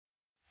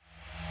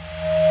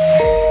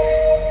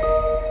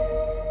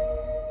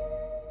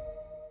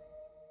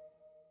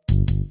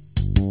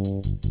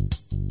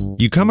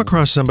You come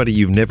across somebody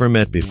you've never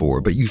met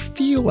before, but you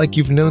feel like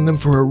you've known them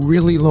for a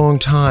really long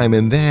time,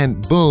 and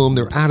then, boom,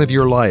 they're out of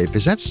your life.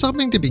 Is that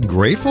something to be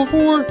grateful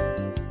for?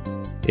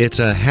 It's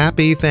a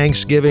happy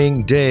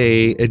Thanksgiving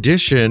Day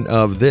edition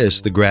of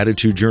this, the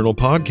Gratitude Journal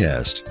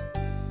podcast.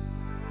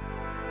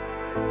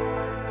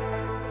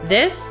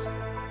 This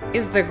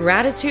is the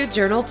Gratitude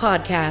Journal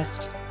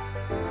podcast.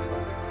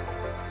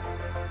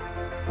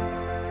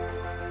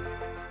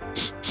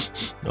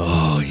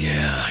 Oh,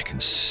 yeah, I can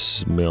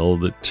smell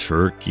the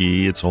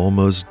turkey. It's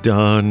almost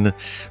done.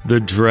 The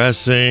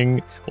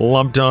dressing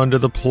lumped onto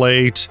the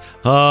plate.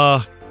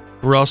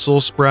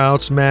 Brussels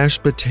sprouts,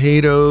 mashed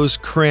potatoes,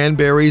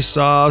 cranberry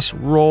sauce,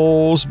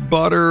 rolls,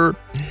 butter.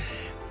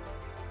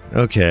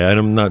 Okay,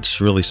 I'm not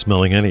really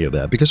smelling any of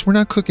that because we're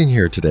not cooking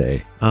here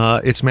today.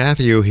 It's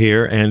Matthew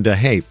here, and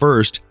hey,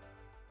 first,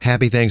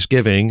 happy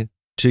Thanksgiving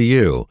to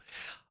you.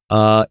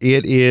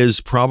 It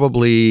is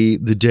probably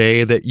the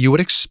day that you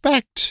would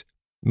expect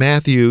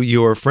Matthew,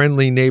 your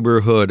friendly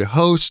neighborhood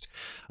host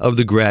of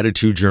the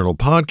Gratitude Journal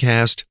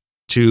podcast,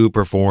 to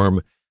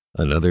perform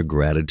another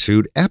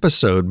gratitude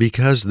episode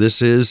because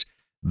this is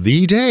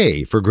the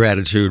day for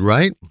gratitude,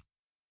 right?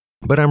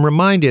 But I'm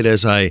reminded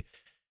as I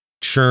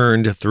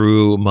churned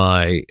through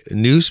my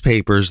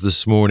newspapers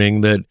this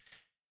morning that,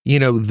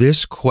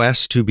 this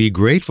quest to be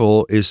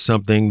grateful is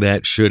something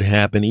that should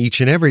happen each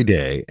and every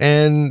day.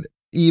 And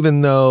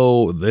even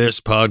though this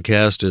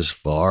podcast is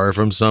far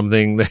from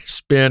something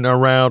that's been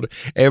around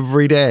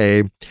every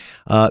day,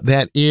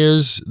 that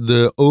is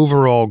the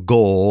overall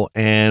goal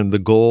and the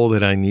goal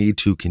that I need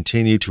to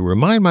continue to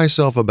remind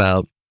myself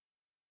about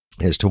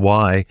as to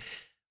why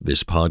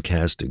this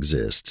podcast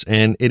exists.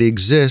 And it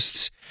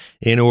exists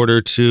in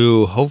order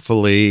to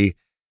hopefully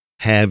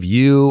have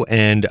you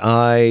and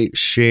I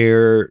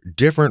share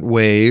different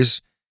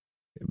ways,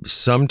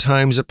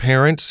 sometimes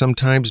apparent,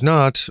 sometimes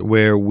not,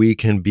 where we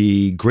can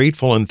be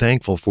grateful and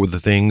thankful for the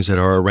things that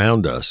are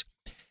around us.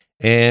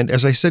 And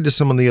as I said to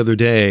someone the other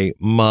day,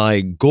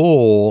 my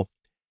goal,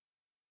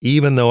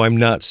 even though I'm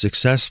not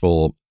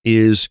successful,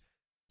 is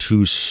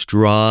to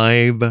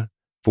strive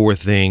for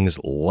things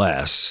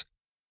less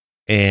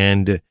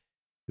and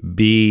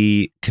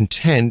be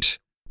content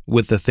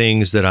with the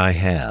things that I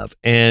have.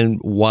 And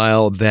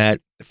while that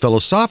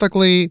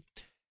philosophically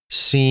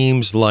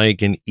seems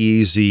like an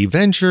easy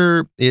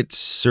venture, it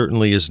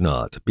certainly is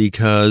not,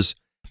 because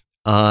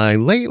I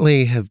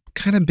lately have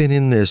kind of been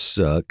in this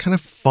kind of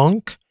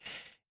funk,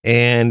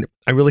 and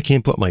I really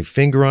can't put my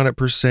finger on it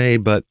per se,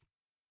 but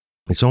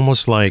it's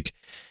almost like,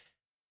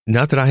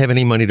 not that I have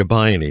any money to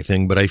buy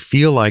anything, but I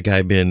feel like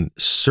I've been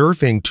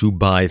surfing to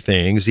buy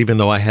things, even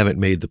though I haven't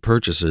made the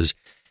purchases,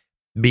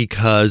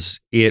 because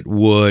it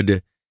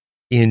would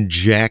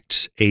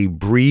inject a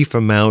brief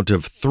amount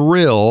of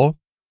thrill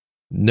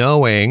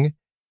knowing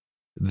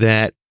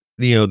that,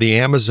 the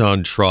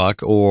Amazon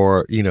truck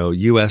or,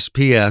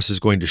 USPS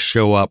is going to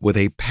show up with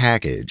a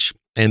package,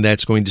 and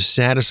that's going to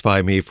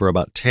satisfy me for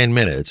about 10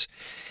 minutes.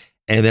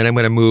 And then I'm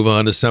going to move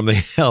on to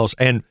something else.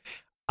 And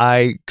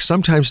I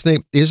sometimes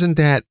think, isn't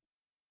that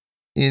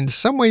in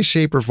some way,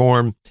 shape, or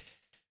form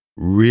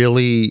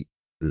really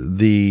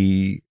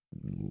the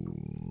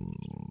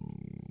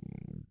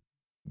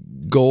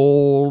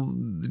goal,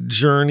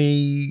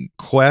 journey,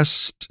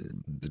 quest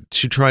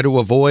to try to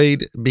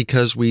avoid,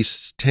 because we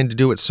tend to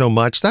do it so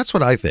much? That's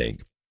what I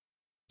think.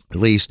 At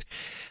least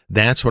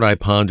that's what I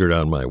pondered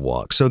on my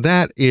walk. So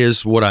that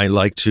is what I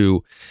like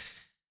to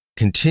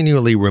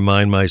continually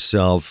remind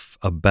myself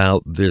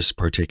about this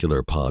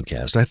particular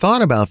podcast. I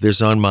thought about this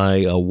on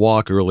my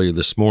walk earlier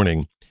this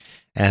morning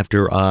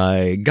after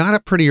I got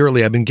up pretty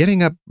early. I've been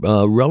getting up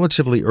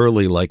relatively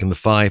early, like in the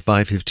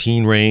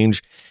 5:15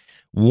 range.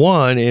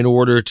 One, in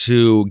order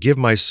to give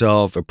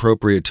myself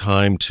appropriate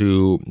time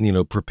to,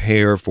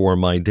 prepare for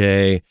my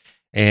day.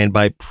 And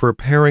by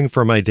preparing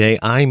for my day,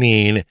 I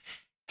mean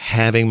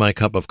having my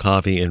cup of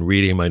coffee and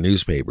reading my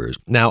newspapers.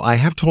 Now, I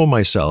have told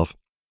myself,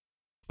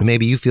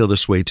 maybe you feel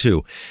this way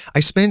too, I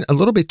spend a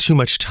little bit too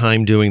much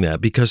time doing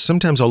that, because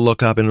sometimes I'll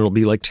look up and it'll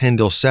be like 10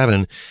 till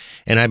 7,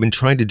 and I've been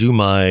trying to do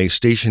my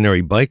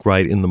stationary bike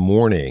ride in the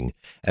morning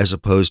as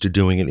opposed to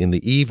doing it in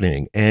the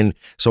evening. And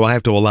so I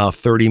have to allow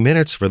 30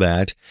 minutes for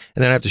that,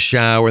 and then I have to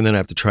shower, and then I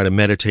have to try to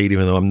meditate,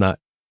 even though I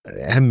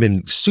haven't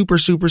been super,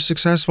 super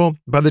successful.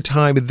 By the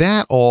time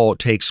that all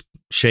takes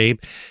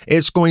shape,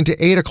 it's going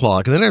to 8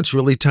 o'clock, and then it's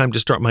really time to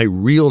start my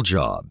real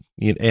job.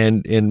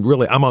 And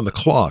really, I'm on the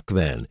clock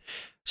then.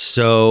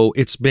 So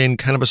it's been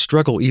kind of a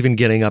struggle even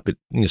getting up at,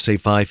 say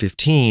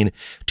 5:15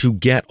 to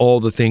get all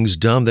the things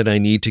done that I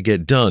need to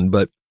get done.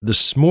 But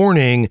this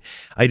morning,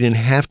 I didn't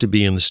have to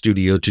be in the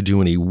studio to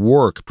do any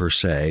work per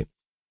se.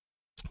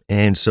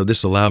 And so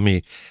this allowed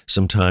me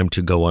some time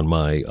to go on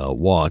my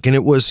walk. And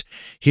it was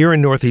here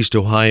in Northeast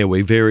Ohio,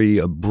 a very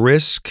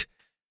brisk,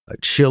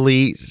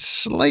 chilly,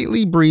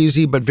 slightly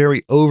breezy, but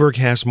very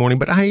overcast morning.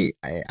 But I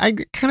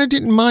kind of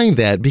didn't mind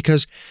that,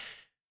 because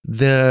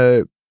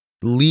the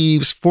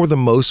leaves, for the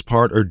most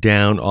part, are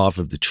down off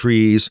of the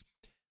trees.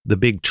 the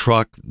big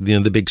truck,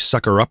 the big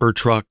sucker-upper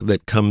truck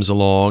that comes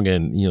along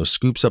and,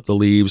 scoops up the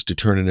leaves to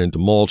turn it into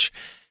mulch.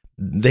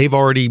 They've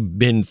already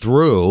been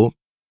through,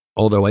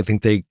 although I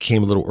think they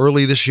came a little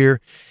early this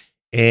year.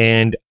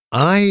 And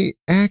I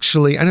know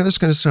this is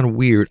going to sound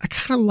weird. I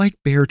kind of like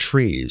bare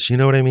trees. You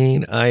know what I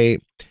mean? I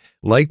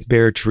liked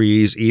bare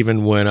trees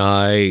even when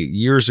I,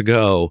 years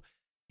ago,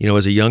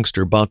 as a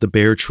youngster, bought the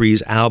Bare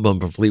Trees album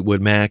from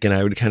Fleetwood Mac, and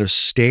I would kind of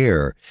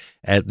stare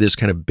at this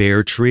kind of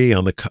bare tree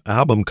on the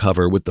album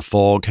cover with the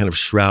fog kind of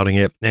shrouding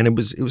it. And it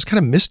was kind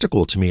of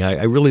mystical to me.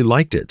 I really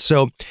liked it.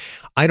 So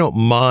I don't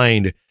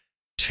mind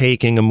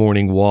taking a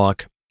morning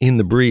walk in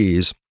the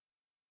breeze,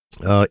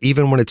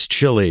 even when it's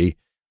chilly,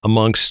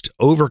 amongst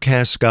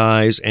overcast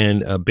skies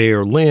and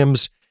bare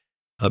limbs,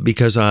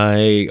 because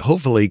I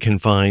hopefully can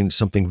find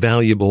something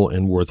valuable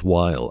and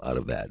worthwhile out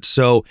of that.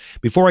 So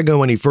before I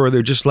go any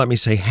further, just let me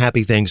say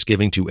happy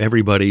Thanksgiving to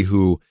everybody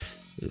who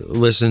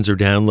listens or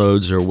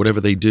downloads or whatever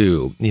they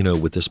do,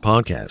 with this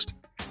podcast.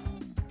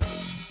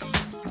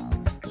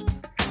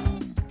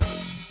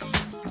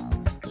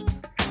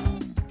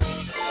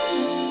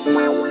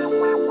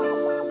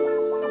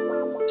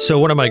 So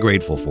what am I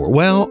grateful for?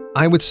 Well,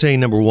 I would say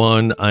number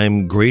one,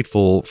 I'm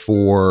grateful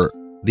for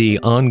the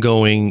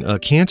ongoing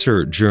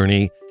cancer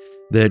journey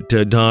that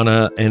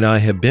Donna and I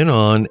have been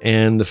on,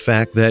 and the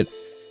fact that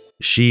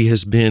she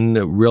has been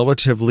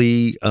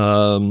relatively,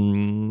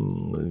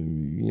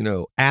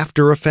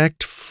 after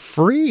effect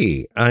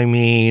free. I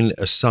mean,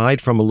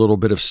 aside from a little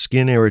bit of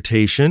skin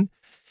irritation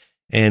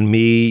and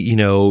me,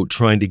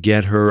 trying to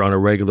get her on a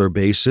regular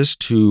basis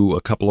to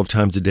a couple of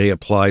times a day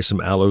apply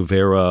some aloe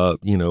vera,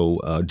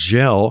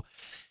 gel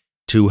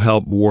to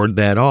help ward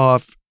that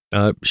off,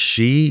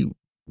 she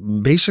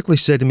basically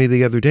said to me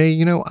the other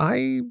day,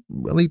 I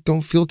really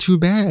don't feel too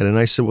bad. And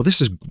I said, well,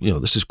 this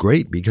is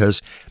great,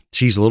 because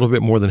she's a little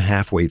bit more than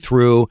halfway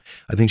through.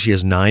 I think she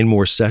has 9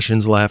 more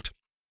sessions left.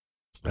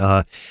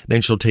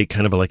 Then she'll take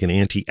kind of like an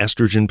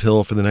anti-estrogen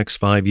pill for the next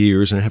 5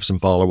 years and have some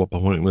follow-up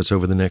appointments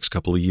over the next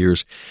couple of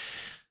years.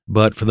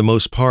 But for the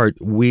most part,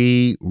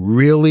 we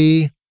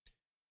really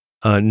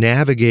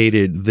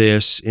navigated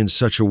this in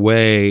such a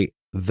way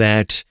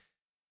that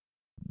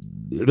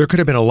there could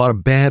have been a lot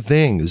of bad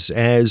things,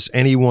 as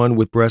anyone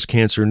with breast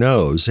cancer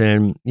knows.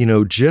 And,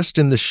 just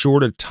in the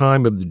shorter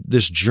time of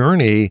this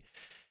journey,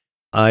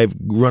 I've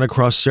run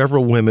across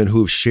several women who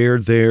have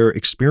shared their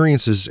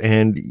experiences,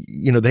 and,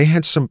 they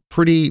had some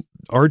pretty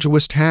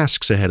arduous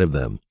tasks ahead of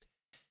them.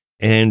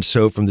 And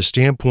so from the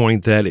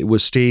standpoint that it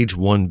was stage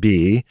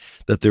 1B,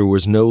 that there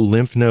was no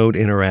lymph node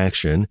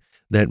interaction,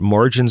 that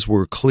margins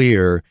were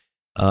clear,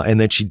 and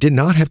that she did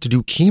not have to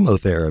do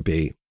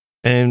chemotherapy,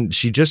 and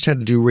she just had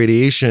to do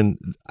radiation.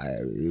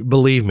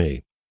 Believe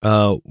me,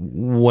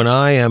 when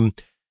I am,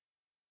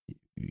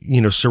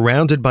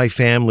 surrounded by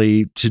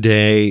family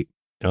today,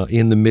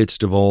 in the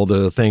midst of all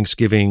the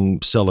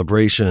Thanksgiving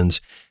celebrations,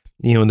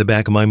 in the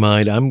back of my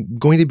mind, I'm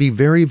going to be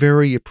very,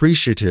 very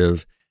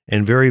appreciative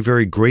and very,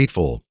 very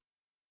grateful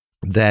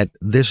that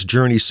this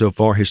journey so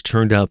far has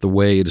turned out the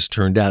way it has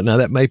turned out. Now,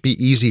 that might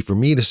be easy for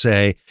me to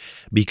say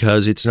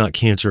because it's not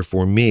cancer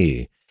for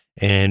me.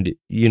 And,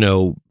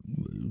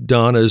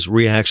 Donna's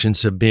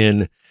reactions have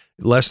been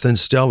less than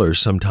stellar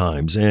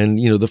sometimes. And,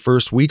 the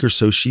first week or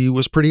so, she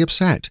was pretty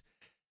upset.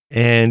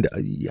 And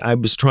I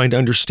was trying to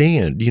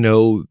understand,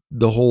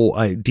 the whole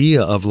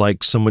idea of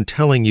like someone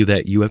telling you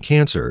that you have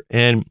cancer.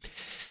 And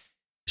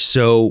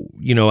so,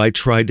 I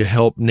tried to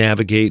help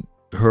navigate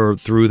her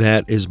through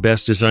that as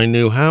best as I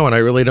knew how, and I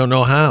really don't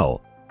know how.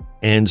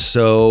 And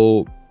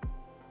so,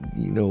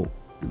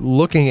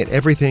 looking at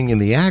everything in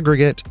the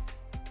aggregate,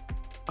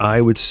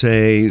 I would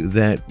say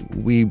that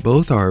we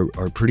both are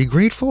pretty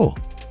grateful.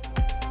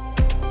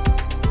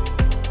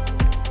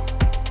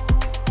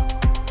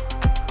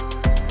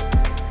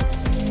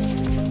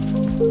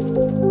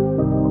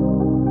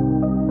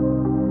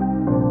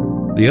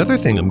 The other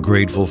thing I'm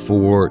grateful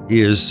for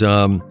is,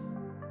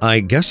 I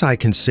guess I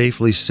can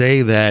safely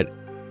say that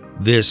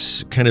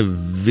this kind of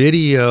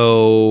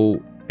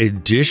video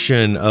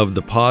edition of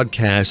the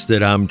podcast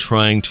that I'm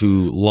trying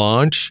to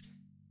launch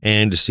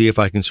and to see if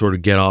I can sort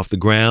of get off the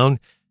ground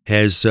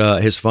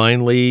has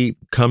finally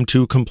come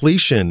to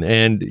completion.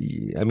 And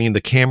I mean,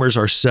 the cameras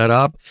are set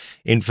up.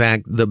 In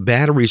fact, the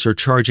batteries are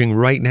charging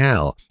right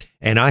now,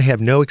 and I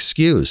have no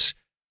excuse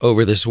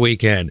over this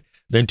weekend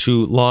than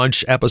to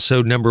launch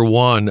episode number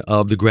 1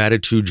 of the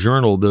Gratitude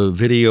Journal, the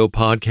video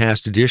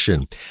podcast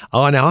edition.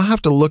 Oh, now I'll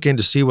have to look in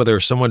to see whether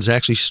someone's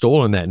actually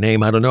stolen that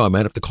name. I don't know. I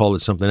might have to call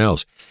it something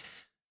else.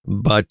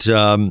 But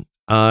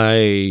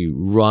I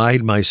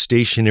ride my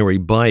stationary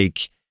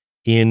bike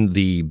in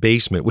the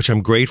basement, which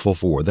I'm grateful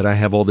for, that I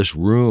have all this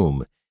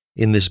room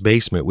in this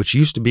basement, which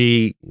used to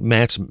be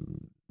Matt's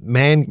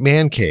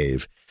man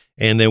cave.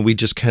 And then we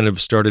just kind of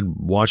started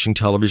watching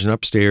television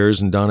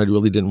upstairs, and Donna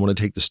really didn't want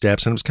to take the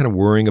steps. And I was kind of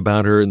worrying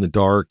about her in the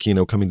dark,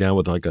 coming down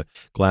with like a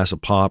glass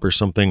of pop or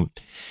something.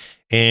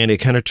 And it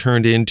kind of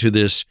turned into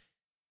this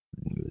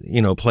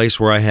place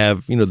where I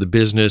have, the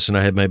business, and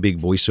I have my big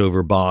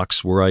voiceover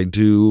box where I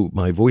do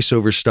my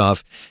voiceover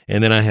stuff.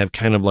 And then I have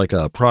kind of like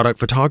a product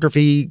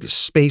photography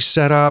space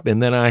set up.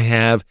 And then I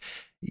have,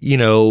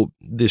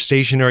 the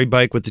stationary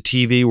bike with the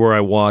TV where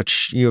I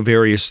watch,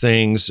 various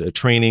things,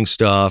 training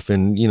stuff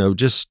and,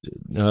 just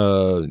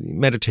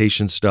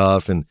meditation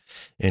stuff and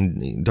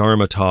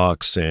Dharma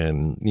talks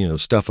and,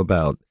 stuff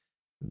about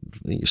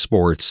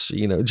sports,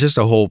 just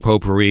a whole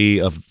potpourri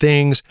of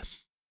things.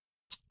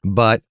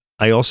 But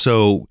I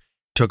also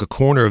took a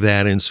corner of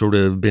that and sort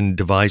of been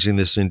devising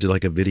this into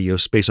like a video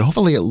space. So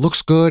hopefully it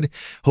looks good.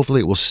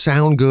 Hopefully it will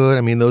sound good.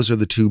 I mean, those are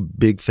the two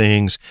big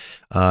things.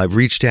 I've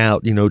reached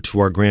out, to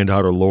our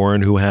granddaughter,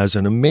 Lauren, who has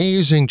an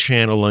amazing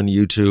channel on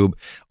YouTube,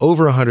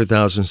 over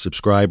 100,000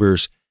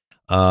 subscribers.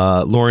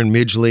 Lauren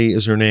Midgley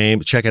is her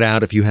name. Check it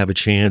out if you have a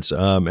chance.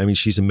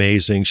 She's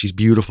amazing. She's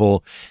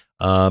beautiful.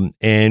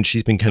 And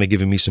she's been kind of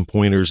giving me some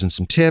pointers and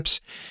some tips.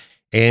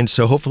 And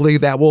so hopefully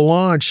that will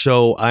launch.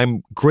 So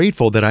I'm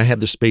grateful that I have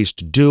the space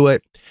to do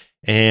it.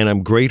 And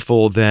I'm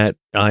grateful that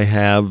I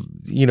have,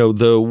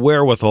 the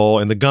wherewithal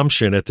and the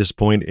gumption at this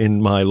point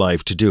in my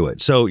life to do it.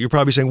 So you're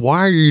probably saying, why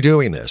are you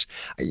doing this?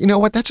 You know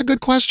what? That's a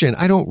good question.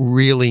 I don't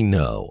really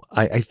know.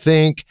 I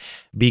think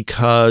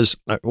because,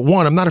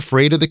 one, I'm not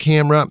afraid of the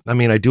camera. I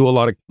mean, I do a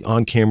lot of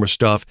on-camera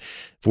stuff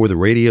for the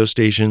radio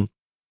station.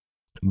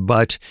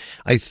 But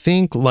I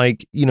think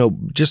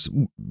just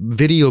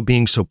video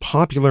being so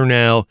popular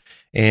now,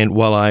 and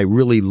while I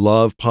really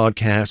love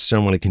podcasts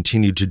and want to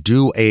continue to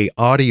do a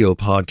audio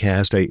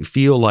podcast, I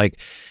feel like,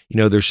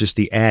 there's just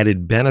the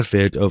added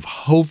benefit of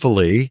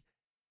hopefully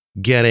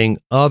getting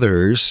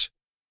others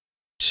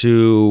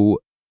to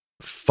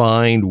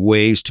find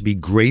ways to be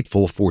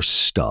grateful for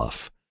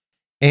stuff.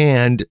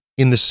 And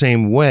in the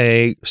same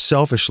way,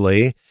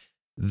 selfishly,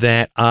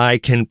 that I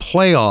can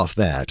play off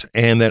that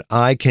and that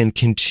I can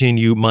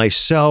continue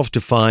myself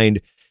to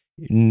find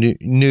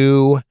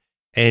new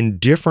and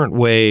different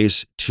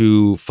ways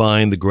to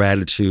find the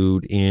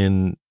gratitude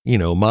in,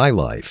 my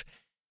life.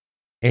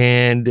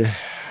 And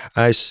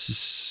I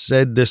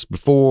said this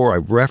before,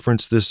 I've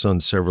referenced this on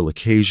several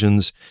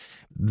occasions.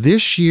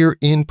 This year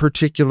in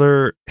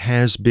particular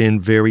has been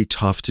very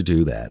tough to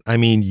do that. I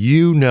mean,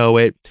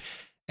 it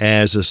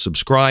as a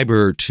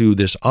subscriber to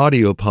this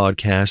audio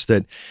podcast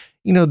that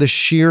the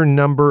sheer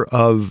number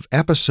of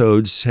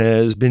episodes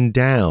has been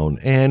down.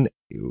 And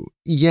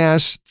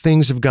yes,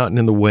 things have gotten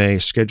in the way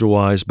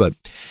schedule-wise, but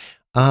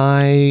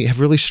I have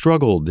really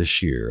struggled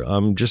this year.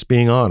 I'm just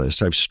being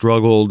honest. I've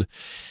struggled,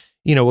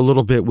 a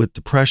little bit with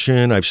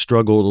depression. I've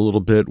struggled a little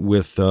bit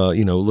with, a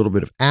little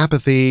bit of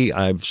apathy.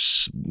 I've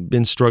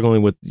been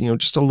struggling with,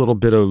 just a little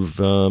bit of,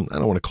 I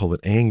don't want to call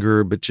it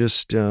anger, but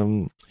just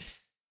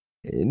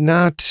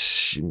not,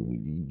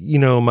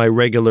 my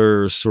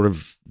regular sort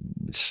of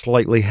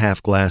slightly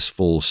half glass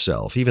full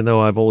self, even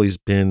though I've always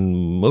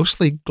been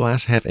mostly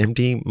glass half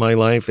empty my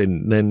life,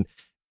 and then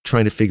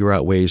trying to figure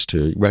out ways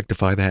to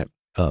rectify that.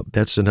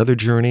 That's another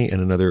journey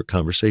and another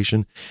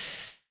conversation.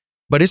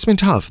 But it's been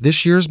tough.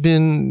 This year's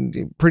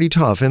been pretty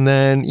tough. And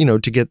then,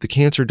 to get the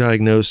cancer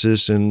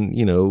diagnosis and,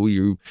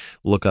 you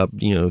look up,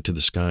 to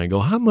the sky and go,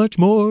 how much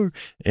more?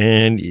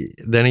 And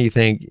then you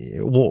think,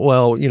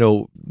 well,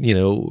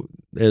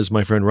 as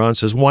my friend Ron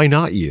says, why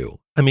not you?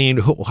 I mean,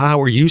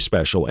 how are you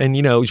special? And,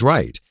 he's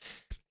right.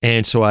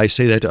 And so I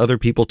say that to other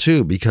people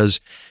too, because,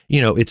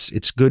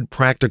 it's good,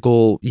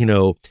 practical,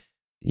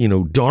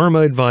 Dharma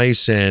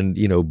advice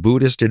and,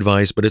 Buddhist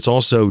advice, but it's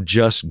also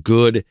just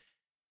good,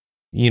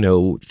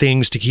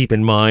 things to keep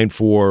in mind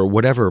for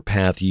whatever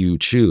path you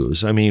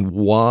choose. I mean,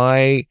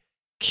 why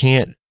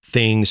can't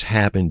things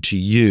happen to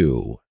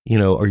you?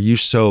 Are you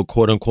so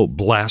quote unquote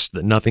blessed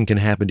that nothing can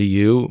happen to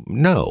you?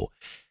 No.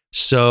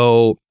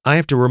 So I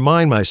have to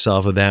remind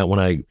myself of that when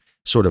I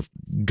sort of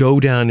go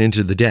down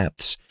into the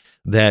depths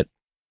that,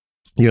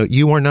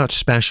 you are not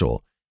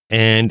special,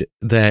 and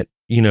that,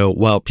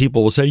 while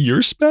people will say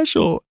you're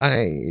special,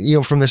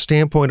 from the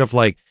standpoint of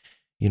like,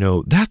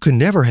 that could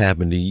never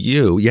happen to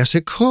you. Yes,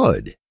 it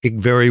could. It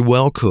very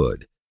well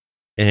could.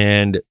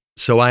 And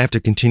so I have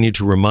to continue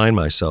to remind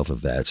myself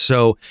of that.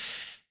 So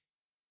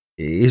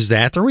is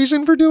that the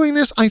reason for doing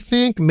this? I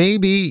think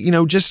maybe,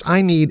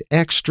 I need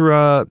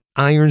extra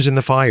irons in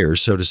the fire,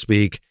 so to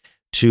speak,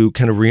 to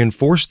kind of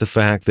reinforce the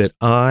fact that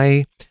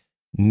I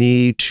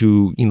need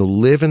to,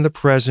 live in the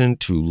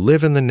present, to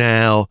live in the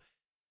now,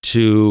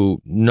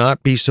 to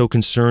not be so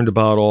concerned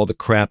about all the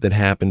crap that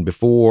happened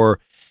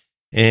before.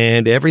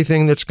 And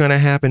everything that's going to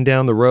happen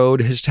down the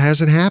road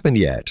hasn't happened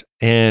yet.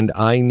 And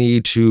I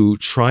need to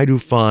try to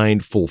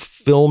find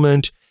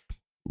fulfillment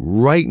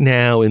right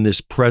now in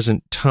this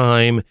present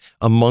time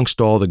amongst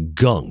all the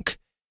gunk.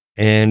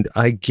 And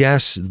I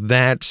guess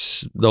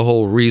that's the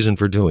whole reason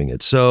for doing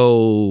it.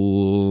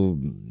 So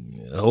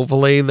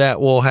hopefully that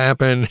will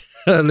happen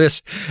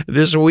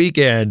this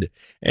weekend.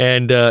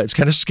 And it's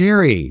kind of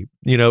scary.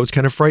 It's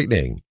kind of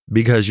frightening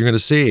because you're going to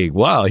see,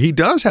 wow, he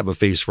does have a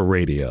face for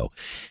radio.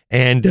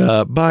 And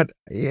but,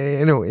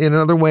 in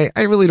another way,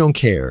 I really don't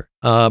care.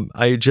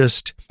 I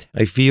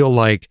feel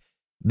like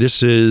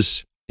this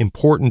is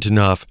important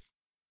enough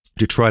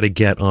to try to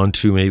get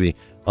onto maybe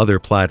other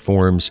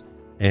platforms,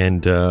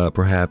 and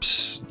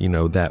perhaps,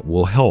 that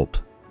will help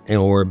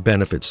or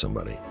benefit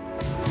somebody.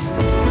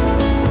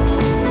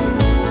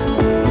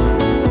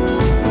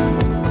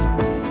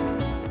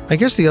 I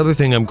guess the other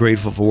thing I'm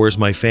grateful for is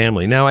my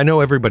family. Now, I know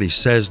everybody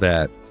says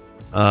that,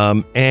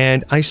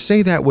 and I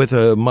say that with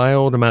a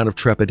mild amount of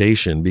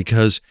trepidation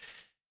because,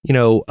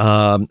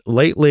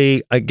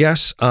 lately, I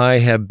guess I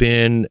have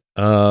been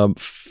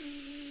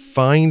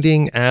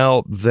finding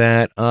out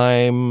that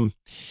I'm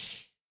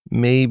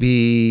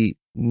maybe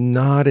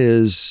not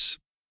as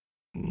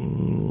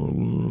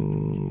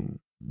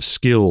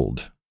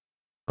skilled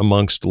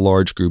amongst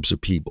large groups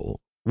of people.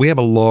 We have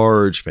a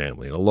large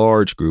family, a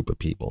large group of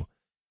people.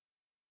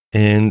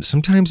 And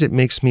sometimes it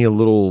makes me a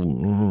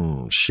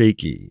little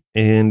shaky.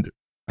 And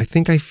I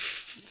think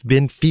I've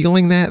been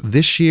feeling that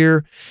this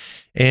year.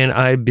 And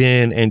I've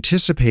been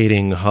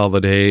anticipating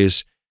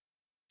holidays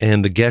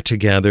and the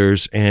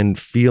get-togethers and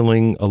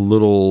feeling a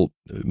little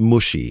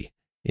mushy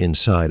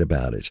inside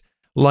about it.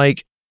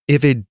 Like,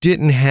 if it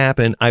didn't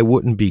happen, I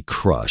wouldn't be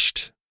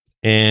crushed.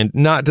 And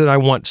not that I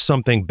want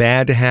something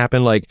bad to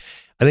happen. Like,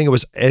 I think it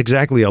was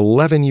exactly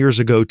 11 years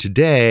ago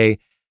today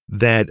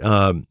that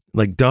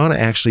Donna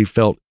actually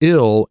felt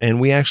ill, and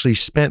we actually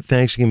spent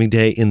Thanksgiving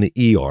Day in the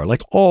ER,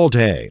 like all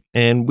day.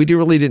 And we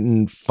really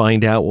didn't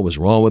find out what was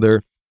wrong with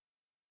her.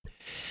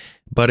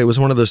 But it was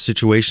one of those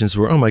situations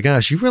where, oh my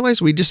gosh, you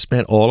realize we just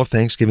spent all of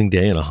Thanksgiving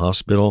Day in a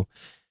hospital?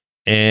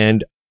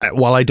 And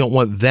while I don't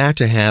want that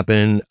to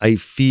happen, I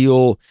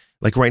feel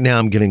like right now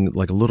I'm getting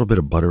like a little bit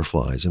of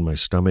butterflies in my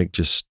stomach,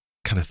 just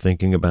kind of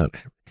thinking about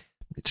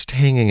just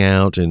hanging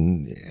out.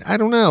 And I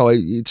don't know,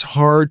 it's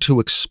hard to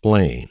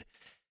explain.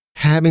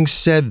 Having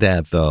said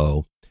that,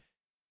 though,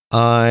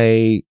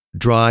 I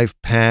drive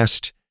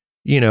past,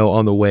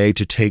 on the way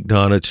to take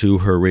Donna to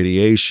her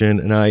radiation,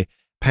 and I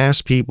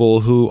pass people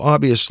who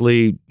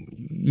obviously,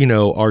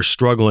 are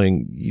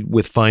struggling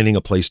with finding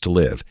a place to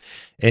live.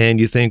 And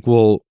you think,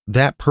 well,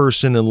 that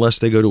person, unless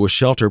they go to a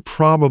shelter,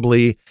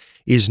 probably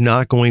is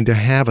not going to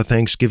have a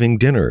Thanksgiving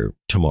dinner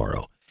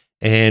tomorrow.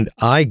 And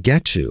I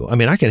get to. I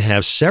mean, I can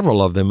have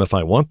several of them if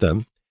I want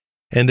them.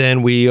 And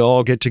then we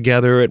all get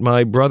together at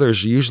my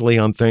brother's, usually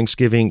on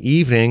Thanksgiving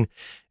evening,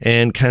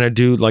 and kind of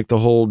do like the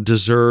whole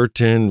dessert.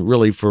 And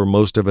really, for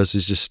most of us,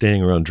 is just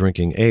staying around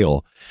drinking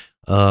ale.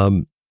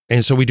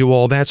 And so we do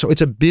all that. So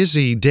it's a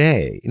busy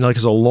day,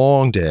 it's a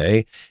long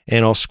day.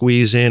 And I'll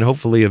squeeze in,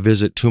 hopefully, a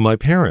visit to my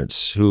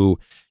parents who,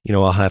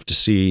 I'll have to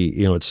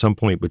see, at some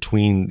point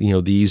between,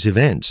 these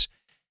events.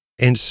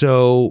 And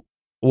so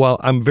while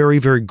I'm very,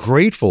 very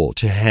grateful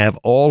to have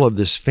all of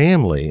this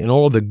family and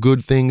all of the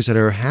good things that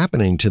are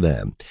happening to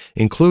them,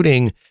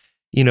 including,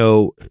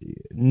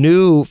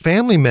 new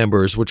family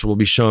members, which will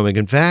be showing.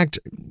 In fact,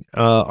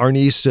 our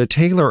niece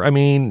Taylor,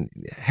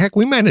 heck,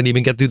 we might not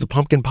even get through the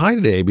pumpkin pie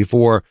today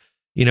before,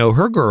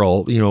 her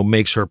girl,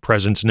 makes her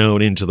presence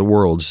known into the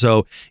world.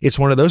 So it's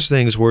one of those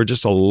things where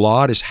just a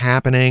lot is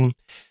happening.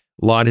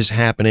 A lot is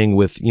happening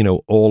with,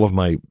 all of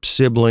my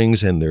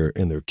siblings and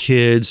their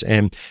kids.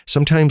 And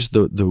sometimes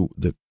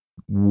the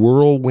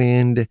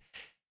whirlwind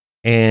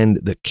and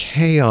the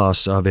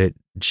chaos of it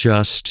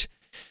just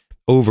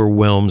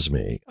overwhelms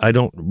me. I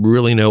don't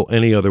really know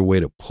any other way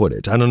to put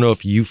it. I don't know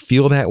if you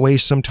feel that way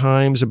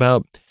sometimes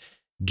about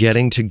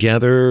getting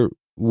together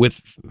with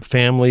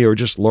family or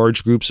just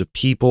large groups of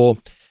people.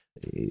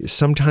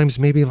 Sometimes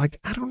maybe like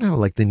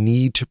the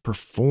need to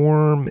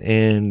perform,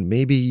 and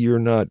maybe you're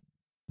not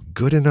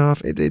good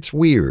enough. It's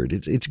weird.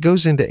 It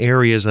goes into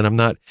areas that I'm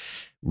not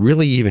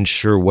really even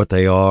sure what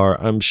they are.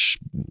 I'm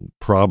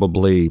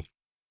probably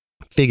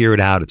figure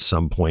it out at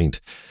some point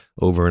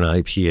over an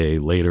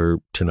IPA later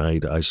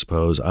tonight, I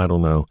suppose. I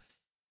don't know.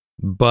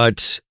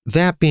 But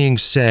that being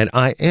said,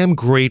 I am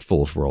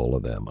grateful for all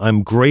of them.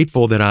 I'm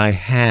grateful that I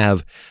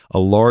have a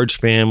large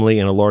family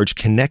and a large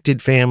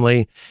connected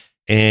family,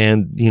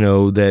 and,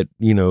 that,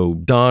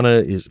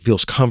 Donna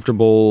feels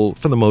comfortable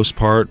for the most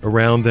part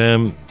around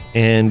them,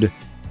 and,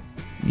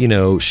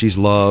 she's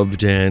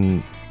loved,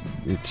 and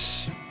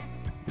it's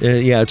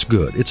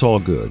good. It's all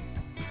good.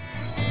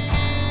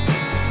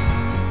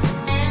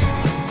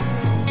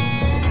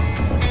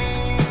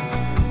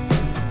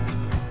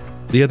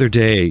 The other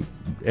day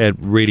at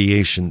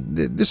radiation,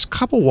 this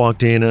couple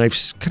walked in, and I've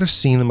kind of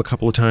seen them a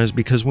couple of times,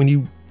 because when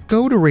you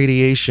go to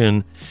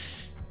radiation,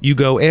 you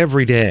go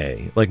every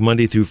day, like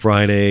Monday through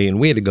Friday, and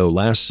we had to go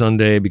last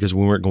Sunday because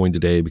we weren't going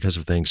today because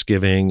of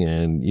Thanksgiving.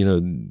 And,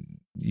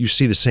 you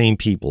see the same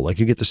people, like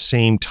you get the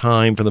same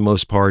time for the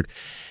most part,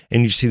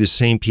 and you see the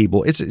same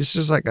people. It's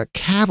just like a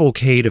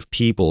cavalcade of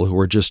people who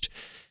are just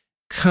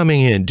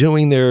coming in,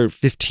 doing their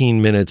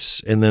 15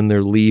 minutes, and then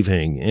they're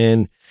leaving.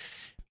 And,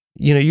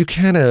 you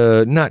kind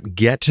of not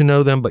get to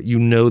know them, but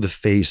the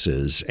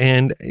faces.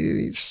 And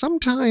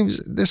sometimes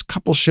this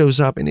couple shows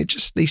up, and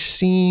they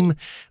seem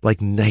like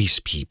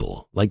nice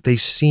people. Like they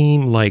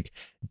seem like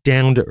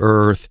down to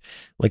earth.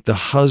 Like the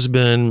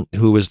husband,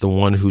 who is the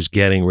one who's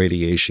getting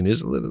radiation,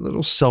 is a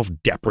little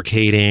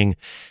self-deprecating.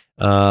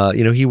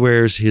 He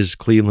wears his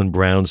Cleveland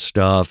Browns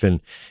stuff.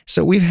 And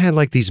so we've had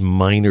like these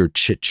minor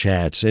chit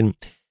chats. And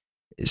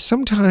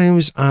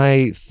sometimes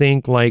I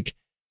think like,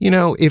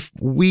 if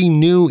we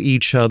knew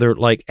each other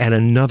like at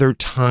another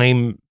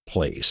time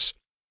place,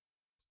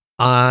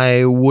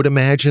 I would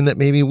imagine that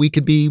maybe we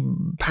could be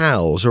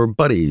pals or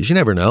buddies. You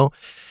never know.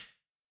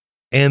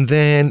 And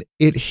then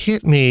it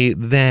hit me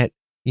that,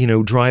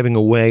 driving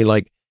away,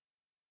 like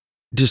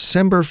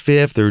December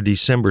 5th or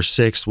December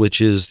 6th,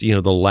 which is,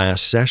 the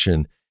last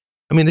session.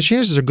 I mean, the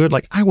chances are good.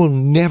 Like, I will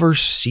never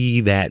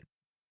see that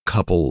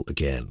couple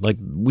again. Like,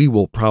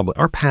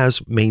 our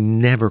paths may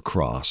never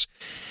cross.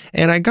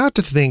 And I got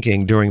to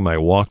thinking during my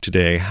walk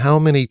today, how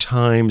many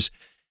times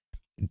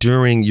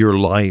during your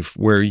life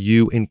where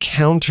you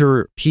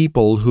encounter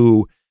people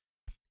who,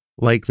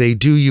 like, they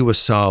do you a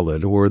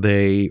solid, or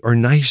they are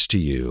nice to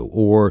you,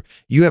 or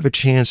you have a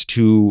chance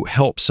to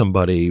help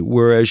somebody,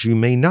 whereas you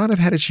may not have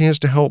had a chance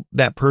to help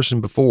that person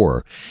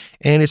before.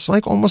 And it's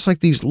like almost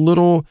like these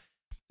little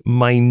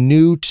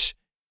minute,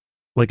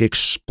 like,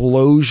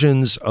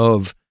 explosions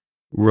of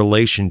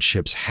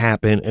relationships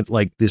happen at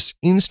like this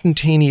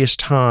instantaneous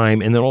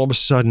time, and then all of a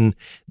sudden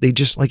they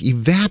just like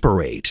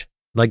evaporate,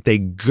 like they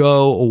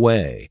go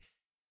away.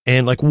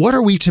 And like, what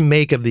are we to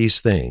make of these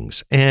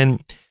things?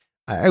 And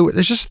I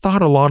just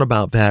thought a lot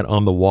about that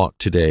on the walk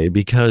today,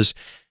 because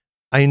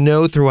I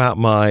know throughout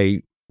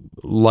my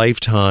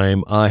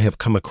lifetime I have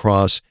come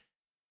across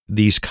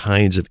these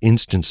kinds of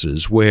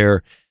instances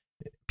where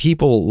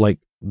people, like,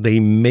 they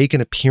make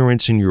an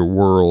appearance in your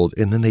world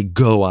and then they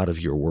go out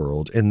of your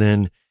world. And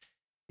then,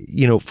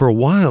 for a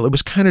while it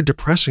was kind of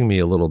depressing me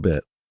a little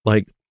bit.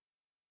 Like,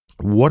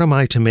 what am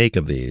I to make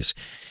of these?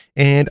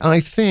 And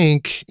I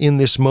think in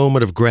this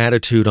moment of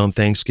gratitude on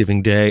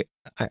Thanksgiving Day,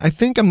 I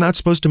think I'm not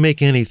supposed to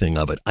make anything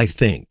of it. I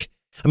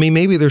mean,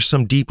 maybe there's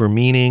some deeper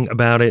meaning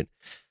about it.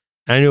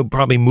 I know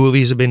probably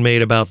movies have been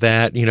made about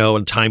that,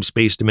 and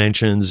time-space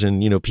dimensions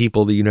and,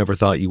 people that you never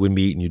thought you would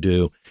meet and you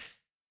do.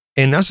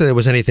 And not that there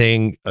was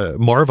anything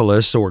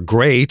marvelous or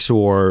great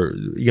or,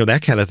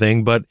 that kind of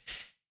thing, but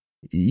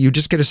you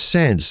just get a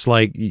sense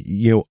like,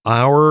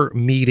 our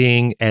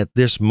meeting at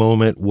this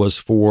moment was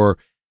for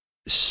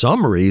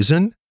some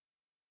reason,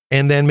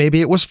 and then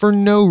maybe it was for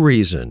no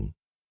reason.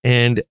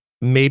 And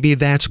maybe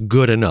that's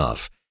good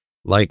enough.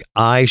 Like,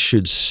 I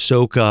should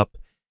soak up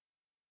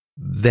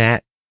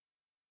that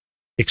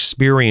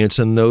experience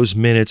in those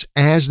minutes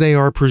as they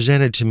are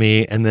presented to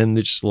me, and then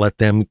just let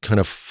them kind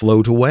of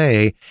float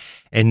away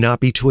and not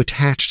be too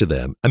attached to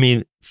them. I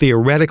mean,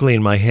 theoretically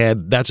in my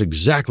head, that's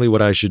exactly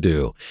what I should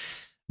do.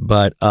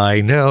 But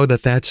I know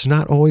that that's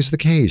not always the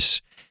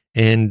case.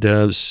 And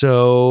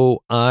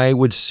so I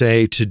would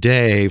say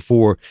today,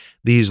 for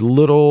these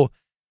little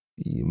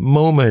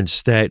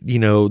moments that,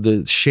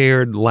 the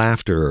shared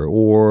laughter,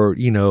 or,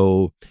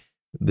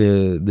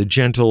 the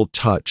gentle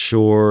touch,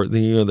 or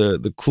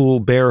the cool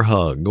bear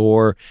hug,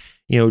 or,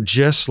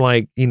 just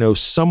like,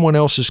 someone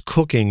else's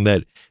cooking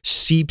that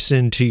seeps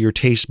into your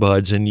taste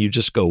buds and you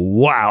just go,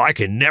 wow, I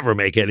can never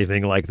make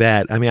anything like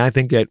that. I mean, I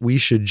think that we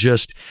should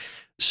just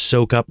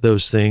soak up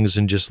those things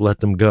and just let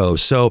them go.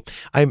 So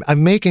I'm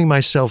making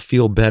myself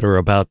feel better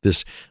about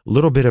this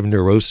little bit of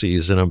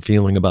neuroses that I'm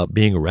feeling about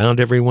being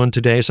around everyone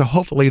today. So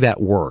hopefully that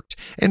worked.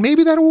 And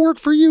maybe that'll work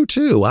for you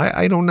too.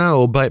 I don't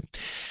know, but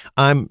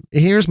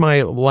here's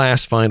my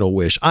last final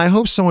wish. I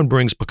hope someone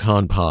brings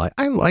pecan pie.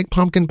 I like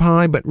pumpkin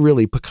pie, but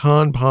really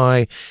pecan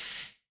pie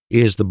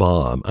is the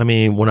bomb. I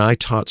mean, when I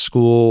taught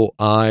school,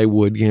 I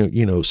would,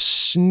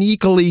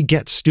 sneakily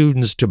get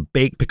students to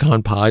bake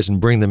pecan pies and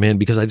bring them in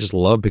because I just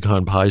love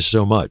pecan pies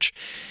so much.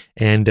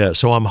 And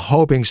so I'm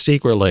hoping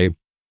secretly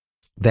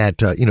that,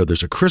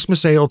 there's a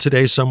Christmas ale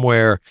today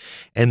somewhere,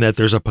 and that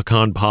there's a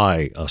pecan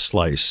pie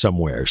slice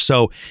somewhere.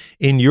 So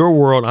in your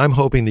world, I'm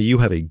hoping that you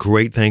have a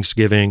great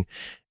Thanksgiving,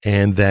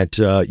 and that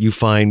you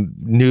find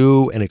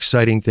new and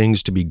exciting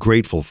things to be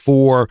grateful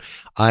for.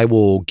 I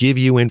will give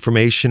you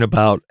information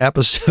about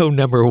episode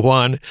number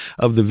 1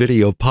 of the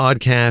video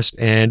podcast,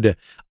 and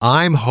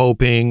I'm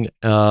hoping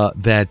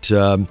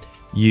that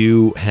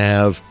you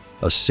have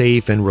a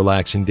safe and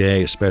relaxing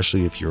day,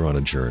 especially if you're on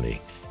a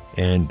journey.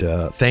 And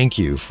thank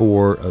you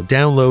for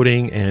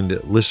downloading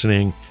and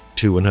listening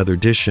to another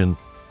edition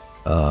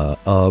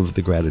of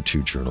the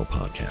Gratitude Journal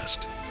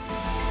podcast.